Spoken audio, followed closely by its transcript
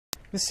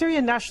The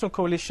Syrian National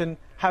Coalition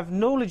have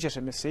no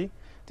legitimacy.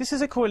 This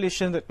is a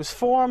coalition that was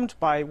formed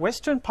by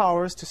Western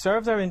powers to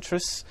serve their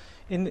interests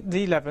in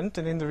the Levant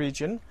and in the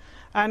region,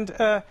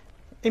 and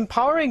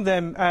empowering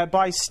them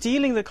by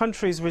stealing the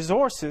country's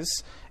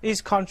resources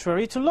is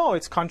contrary to law.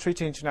 It's contrary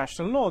to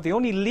international law. The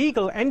only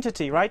legal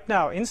entity right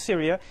now in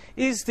Syria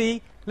is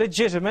the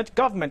legitimate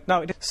government.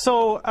 Now,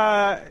 so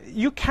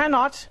you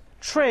cannot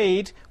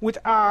trade with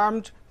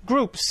armed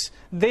groups.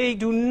 They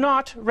do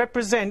not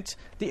represent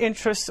the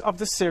interests of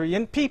the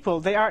Syrian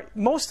people. They are,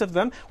 most of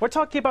them, we're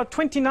talking about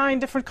 29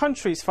 different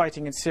countries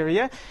fighting in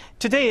Syria.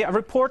 Today, a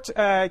report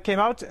came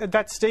out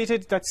that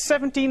stated that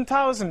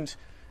 17,000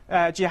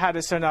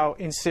 jihadists are now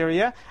in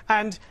Syria,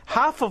 and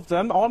half of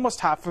them, almost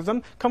half of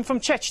them, come from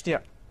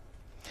Chechnya.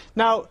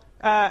 Now,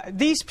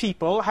 these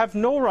people have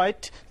no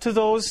right to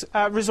those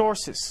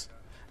resources,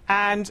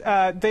 and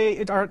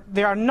they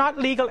are not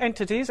legal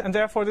entities, and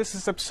therefore this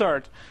is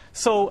absurd.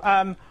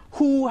 So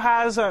who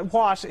has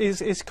what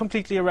is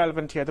completely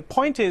irrelevant here. The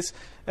point is,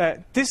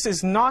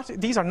 these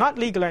are not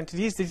legal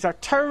entities, these are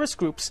terrorist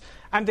groups,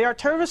 and they are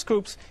terrorist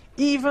groups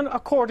even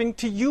according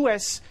to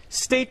US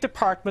State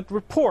Department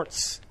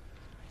reports.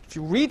 If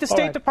you read the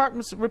State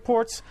Department's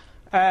reports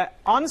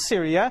on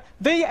Syria,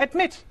 they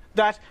admit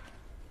that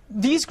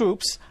these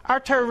groups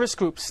are terrorist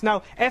groups.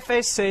 Now,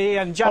 FSA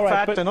and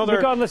Jafat and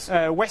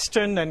other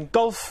Western and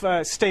Gulf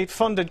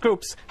state-funded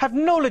groups have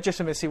no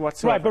legitimacy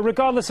whatsoever. Right, but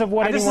regardless of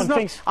what anyone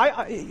thinks...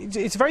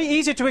 it's very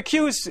easy to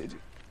accuse...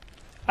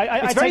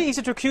 it's very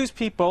easy to accuse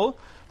people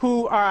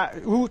who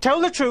tell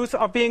the truth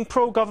of being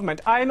pro-government.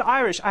 I am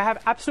Irish. I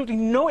have absolutely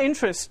no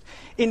interest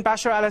in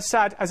Bashar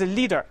al-Assad as a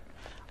leader.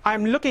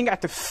 I'm looking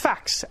at the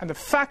facts, and the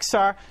facts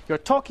are you're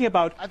talking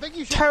about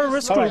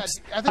terrorist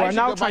groups who are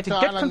now trying to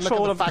get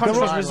control of the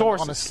country's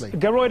resources.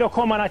 Gearoid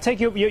O'Colma, and I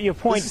take your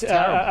point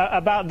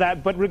about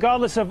that, but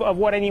regardless of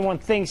what anyone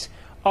thinks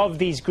of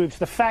these groups,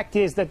 the fact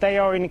is that they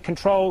are in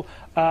control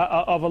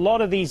of a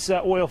lot of these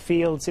oil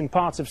fields in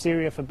parts of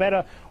Syria, for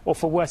better or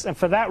for worse, and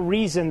for that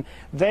reason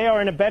they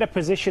are in a better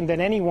position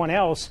than anyone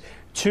else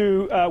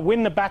to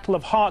win the battle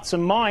of hearts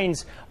and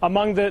minds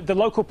among the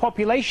local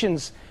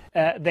populations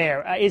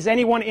there. Is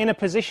anyone in a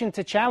position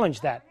to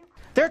challenge that?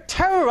 They're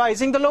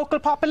terrorizing the local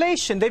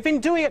population. They've been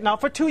doing it now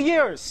for 2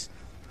 years.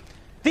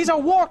 These are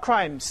war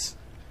crimes,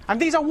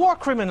 and these are war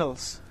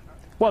criminals.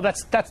 Well,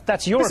 that's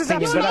your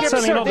opinion, but that's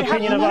certainly not the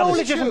opinion of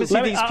others. I'm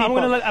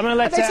going to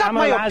let it's not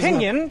my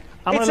opinion.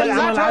 I'm going to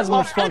let Asma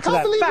respond to that.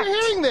 I can't believe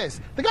you're hearing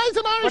this. The guy's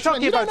an Irishman. We're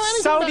talking about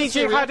Saudi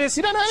jihadists,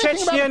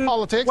 Chechen.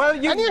 Well,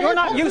 you're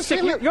not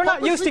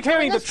used to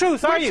hearing the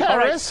truth, are you? All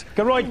right,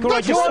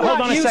 Gearoid, just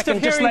hold on a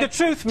second.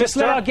 Just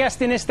let our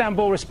guest in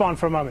Istanbul respond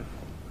for a moment.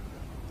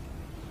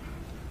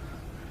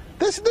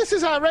 This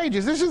is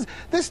outrageous.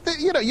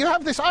 You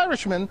have this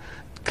Irishman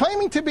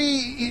claiming to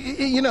be,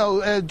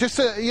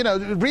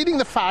 reading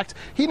the facts.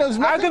 He knows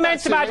nothing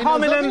Arguments about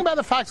hominem about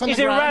the facts on is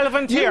the ground.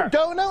 irrelevant here. You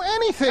don't know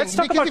anything. Let's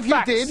talk because about if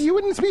facts. you did, you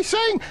wouldn't be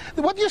saying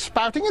what you're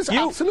spouting is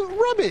absolute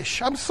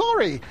rubbish. I'm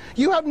sorry.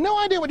 You have no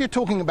idea what you're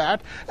talking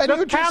about. And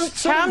Look,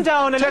 calm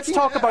down and let's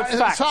talk about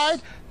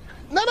facts.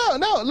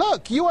 No.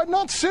 Look, you are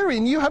not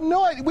Syrian. You have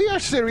no idea. We are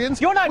Syrians.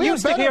 You're not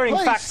used to hearing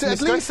facts,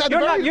 mister.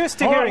 You're not used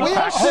to hearing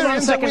facts. We are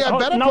Syrians, and we are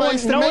better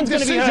placed to make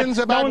decisions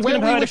about where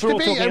we wish to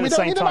be, and we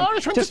don't need an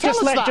Irishman to tell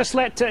us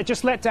that.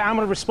 Just let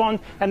Amr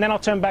respond, and then I'll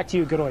turn back to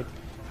you, Gearoid.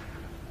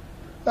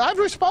 I've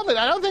responded.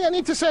 I don't think I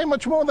need to say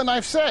much more than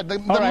I've said. The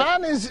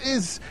man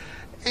is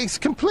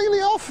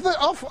completely off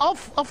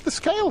the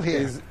scale here.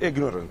 He's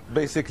ignorant.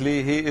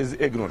 Basically, he is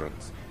ignorant.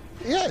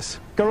 Yes.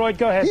 Gearoid,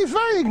 go ahead. He's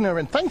very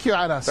ignorant. Thank you,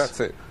 Anas. That's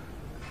it.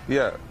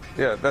 Yeah,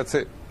 that's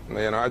it.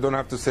 I don't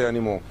have to say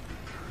anymore.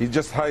 He's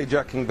just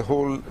hijacking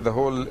the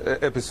whole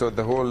episode,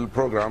 the whole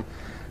program,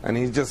 and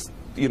he's just,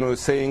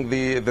 saying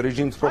the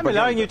regime's propaganda.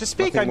 I'm allowing you to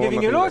speak. I'm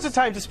giving you loads of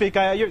time to speak.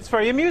 It's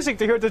very amusing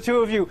to hear the two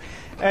of you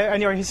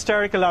and your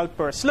hysterical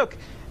outbursts. Look,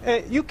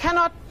 you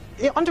cannot,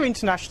 under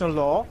international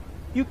law,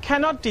 you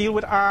cannot deal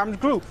with armed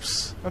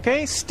groups.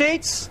 Okay,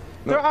 states.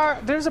 No.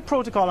 There's a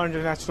protocol under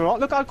international law.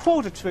 Look, I'll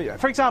quote it for you.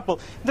 For example,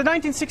 the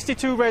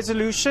 1962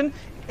 resolution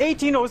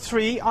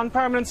 1803 on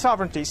permanent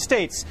sovereignty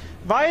states,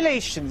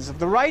 violations of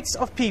the rights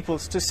of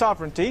peoples to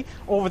sovereignty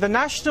over the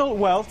national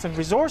wealth and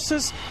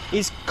resources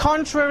is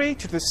contrary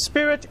to the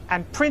spirit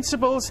and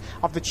principles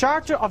of the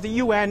Charter of the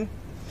UN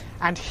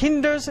and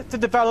hinders the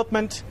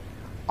development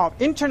of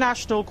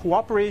international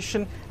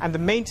cooperation and the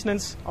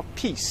maintenance of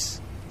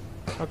peace.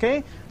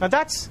 Okay? Now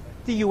that's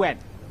the UN.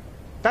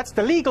 That's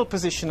the legal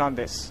position on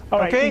this.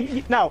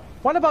 Okay? Now,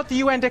 what about the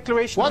UN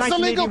Declaration of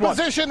 1981? What's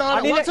the legal position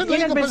on it? What's the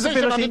legal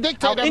position on the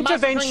dictator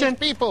massacring his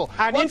people?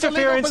 And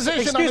interference.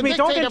 Excuse me,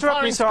 don't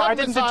interrupt me, sir. I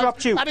didn't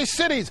interrupt you. At his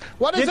cities.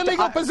 What is the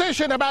legal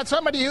position about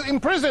somebody who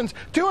imprisons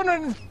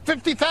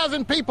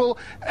 250,000 people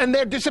and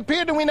they're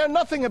disappeared and we know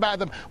nothing about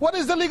them? What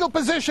is the legal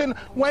position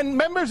when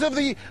members of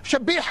the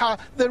Shabiha,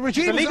 the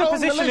regime's own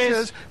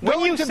militias,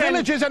 go into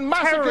villages and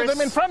massacre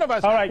them in front of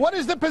us? What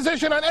is the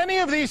position on any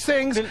of these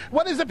things?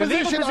 What is the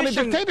position on a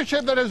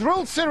dictatorship that has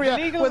ruled Syria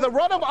with a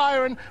rod of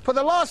iron for for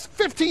the last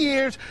 50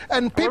 years,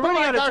 and people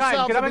like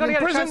ourselves have been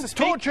imprisoned,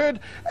 tortured,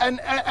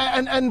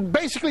 and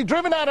basically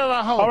driven out of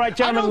our home. All right,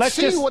 gentlemen, let's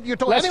just cool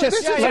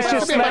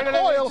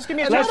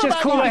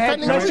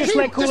ahead. Let's just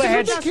let cooler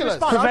heads prevail.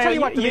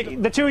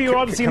 The two of you are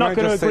obviously not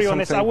going to agree on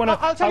this. I want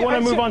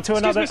to move on to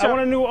another. I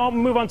want to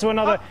move on to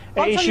another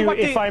issue,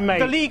 if I may.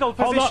 The legal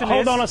position.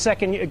 Hold on a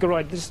second,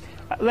 Gearoid.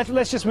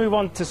 Let's just move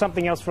on to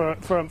something else for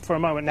a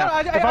moment now.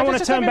 If I want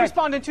to turn back,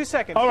 respond in 2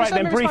 seconds. All right,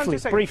 then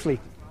briefly.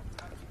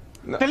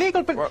 No.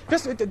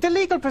 The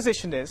legal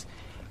position is,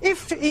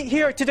 if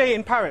here today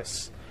in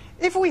Paris,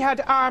 if we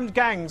had armed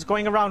gangs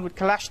going around with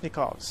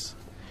Kalashnikovs,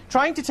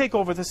 trying to take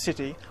over the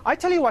city, I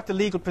tell you what the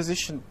legal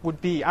position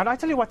would be, and I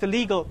tell you what the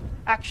legal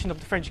action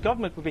of the French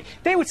government would be.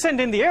 They would send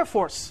in the Air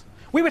Force.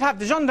 We would have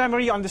the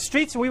gendarmerie on the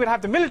streets, we would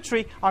have the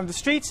military on the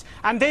streets,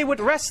 and they would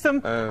arrest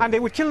them, and they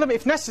would kill them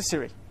if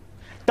necessary.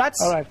 That's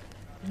all right.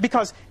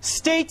 Because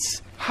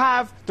states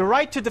have the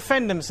right to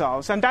defend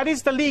themselves, and that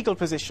is the legal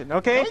position,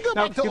 okay?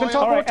 Now, you can talk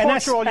about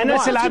torture all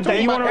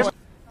you want.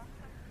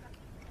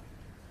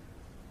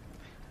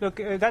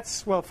 Look,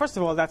 well, first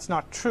of all, that's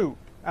not true.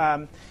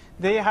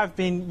 They have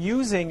been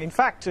using, in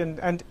fact,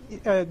 and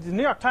the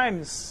New York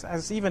Times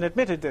has even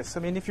admitted this. I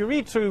mean, if you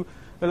read through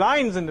the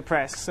lines in the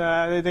press,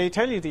 they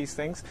tell you these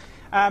things.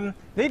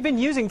 They've been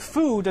using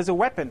food as a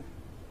weapon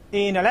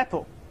in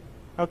Aleppo,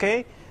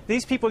 okay?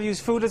 These people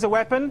use food as a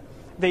weapon.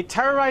 They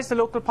terrorize the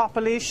local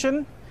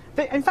population.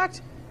 In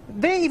fact,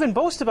 they even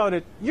boast about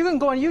it. You can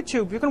go on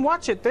YouTube. You can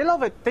watch it. They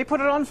love it. They put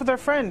it on for their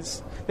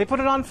friends. They put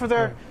it on for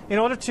their, in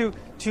order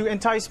to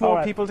entice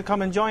more people to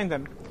come and join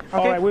them.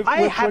 Okay?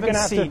 I haven't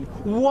seen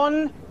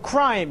one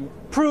crime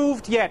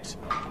proved yet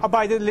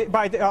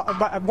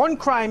one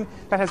crime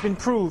that has been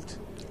proved.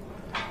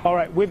 All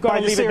right, we've got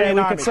to leave it there.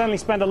 We could certainly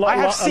spend a lot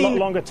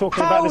longer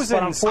talking about this,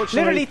 but unfortunately,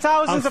 literally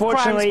thousands of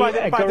crimes by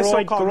the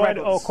so-called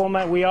rebels. Gearoid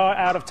O'Colma, we are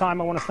out of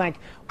time. I want to thank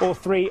all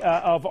three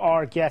of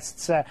our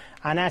guests,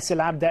 Anas El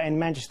Abda in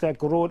Manchester,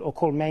 Gearoid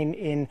O'Colma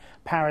in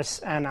Paris,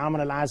 and Aman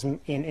Al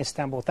Azm in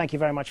Istanbul. Thank you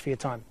very much for your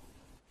time.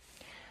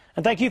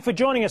 And thank you for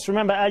joining us.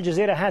 Remember, Al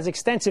Jazeera has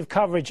extensive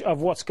coverage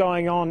of what's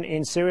going on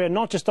in Syria,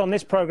 not just on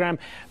this program,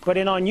 but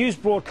in our news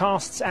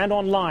broadcasts and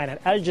online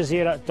at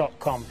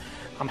aljazeera.com.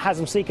 I'm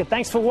Hazem Seeker.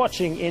 Thanks for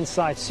watching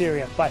Inside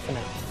Syria. Bye for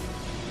now.